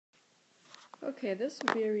Okay, this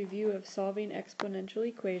will be a review of solving exponential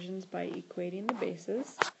equations by equating the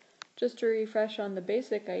bases. Just to refresh on the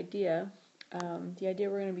basic idea, the idea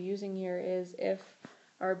we're going to be using here is if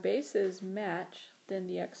our bases match, then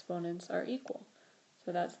the exponents are equal.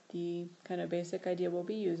 So that's the kind of basic idea we'll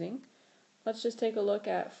be using. Let's just take a look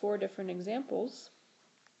at 4 different examples.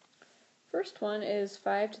 First one is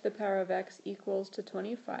 5 to the power of x equals to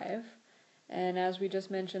 25. And as we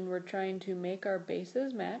just mentioned, we're trying to make our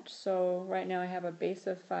bases match. So right now I have a base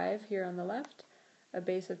of 5 here on the left, a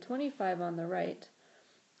base of 25 on the right.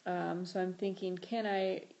 So I'm thinking, can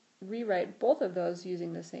I rewrite both of those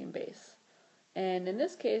using the same base? And in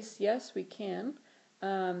this case, yes, we can.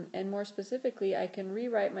 And more specifically, I can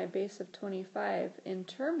rewrite my base of 25 in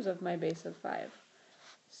terms of my base of 5.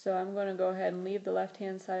 So I'm going to go ahead and leave the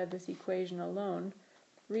left-hand side of this equation alone.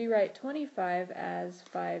 Rewrite 25 as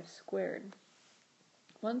 5 squared.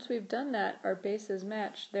 Once we've done that, our bases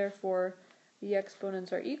match, therefore the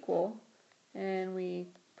exponents are equal, and we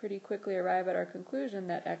pretty quickly arrive at our conclusion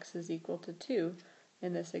that x is equal to 2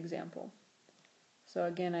 in this example. So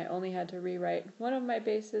again, I only had to rewrite one of my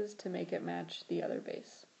bases to make it match the other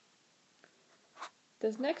base.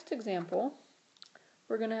 This next example,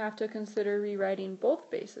 we're going to have to consider rewriting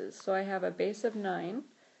both bases. So I have a base of 9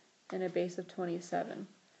 and a base of 27.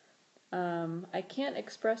 I can't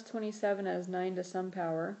express 27 as 9 to some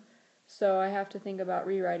power, so I have to think about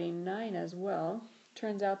rewriting 9 as well.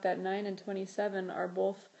 Turns out that 9 and 27 are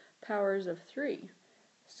both powers of 3.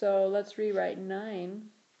 So let's rewrite 9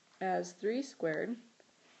 as 3 squared,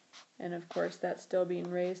 and of course that's still being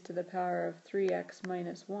raised to the power of 3x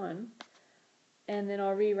minus 1. And then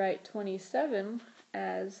I'll rewrite 27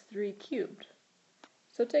 as 3 cubed.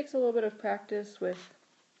 So it takes a little bit of practice with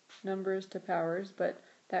numbers to powers, but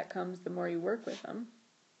that comes the more you work with them.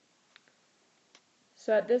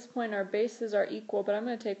 So at this point our bases are equal, but I'm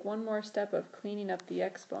going to take one more step of cleaning up the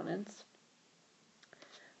exponents.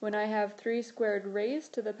 When I have 3 squared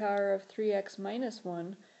raised to the power of 3x minus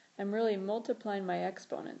 1, I'm really multiplying my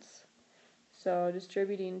exponents. So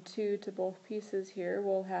distributing 2 to both pieces here,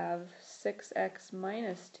 we'll have 6x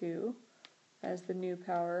minus 2 as the new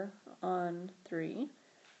power on 3.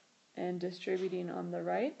 And distributing on the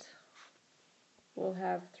right, we'll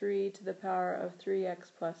have 3 to the power of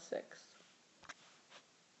 3x plus 6.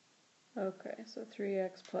 Okay, so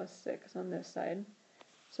 3x plus 6 on this side.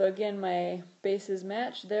 So again, my bases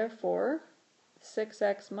match, therefore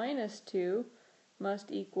 6x minus 2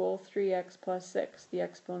 must equal 3x plus 6. The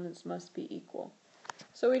exponents must be equal.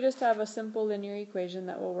 So we just have a simple linear equation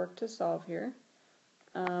that will work to solve here.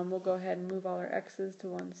 We'll go ahead and move all our x's to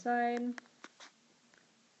one side,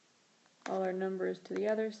 all our numbers to the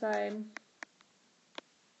other side.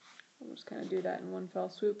 We'll just kind of do that in one fell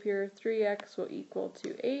swoop here. 3x will equal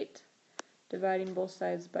to 8. Dividing both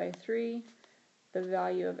sides by 3, the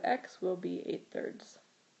value of x will be 8/3.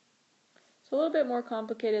 So a little bit more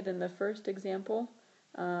complicated than the first example,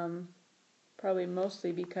 probably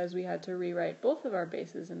mostly because we had to rewrite both of our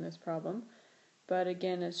bases in this problem. But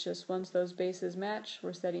again, it's just once those bases match,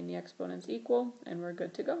 we're setting the exponents equal, and we're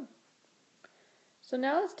good to go. So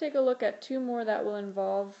now let's take a look at 2 more that will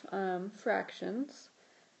involve fractions.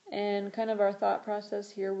 And kind of our thought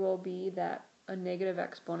process here will be that a negative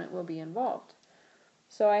exponent will be involved.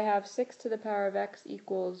 So I have 6 to the power of x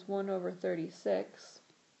equals 1 over 36.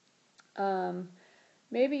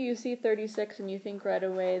 Maybe you see 36 and you think right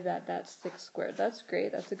away that that's 6 squared. That's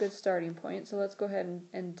great, that's a good starting point. So let's go ahead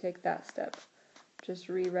and take that step. Just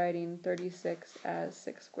rewriting 36 as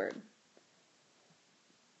 6 squared.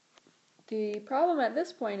 The problem at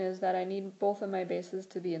this point is that I need both of my bases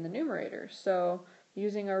to be in the numerator. So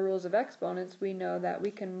using our rules of exponents, we know that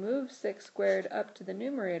we can move 6 squared up to the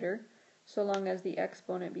numerator so long as the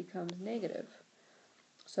exponent becomes negative.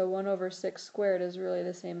 So 1 over 6 squared is really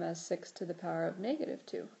the same as 6 to the power of negative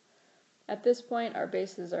 2. At this point, our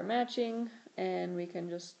bases are matching, and we can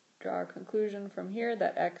just draw our conclusion from here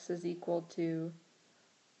that x is equal to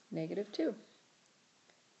negative 2.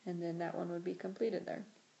 And then that one would be completed there.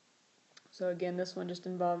 So again, this one just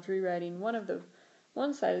involved rewriting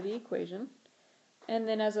one side of the equation. And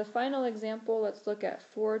then as a final example, let's look at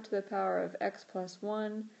 4 to the power of x plus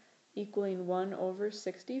 1 equaling 1 over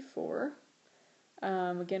 64.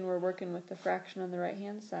 Again, we're working with the fraction on the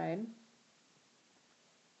right-hand side.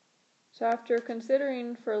 So after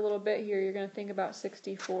considering for a little bit here, you're going to think about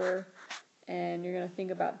 64, and you're going to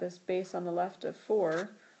think about this base on the left of 4,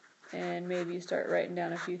 and maybe you start writing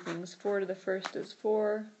down a few things. 4 to the first is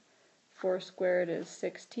 4, 4 squared is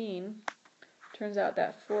 16. Turns out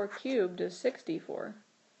that 4 cubed is 64.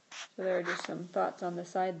 So there are just some thoughts on the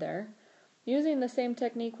side there. Using the same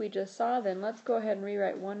technique we just saw, then let's go ahead and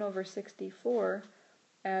rewrite 1 over 64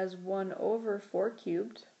 as 1 over 4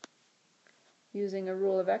 cubed. Using a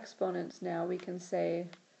rule of exponents now, we can say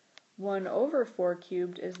 1 over 4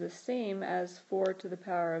 cubed is the same as 4 to the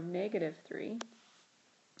power of negative 3.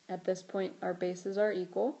 At this point, our bases are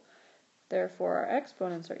equal, therefore our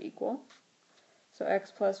exponents are equal. So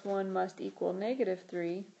x plus 1 must equal negative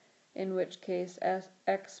 3, in which case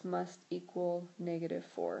x must equal negative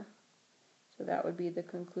 4. So that would be the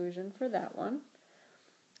conclusion for that one.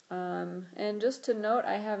 And just to note,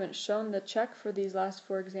 I haven't shown the check for these last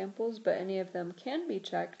 4 examples, but any of them can be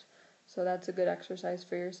checked, so that's a good exercise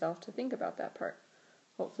for yourself to think about that part.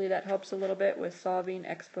 Hopefully that helps a little bit with solving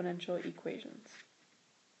exponential equations.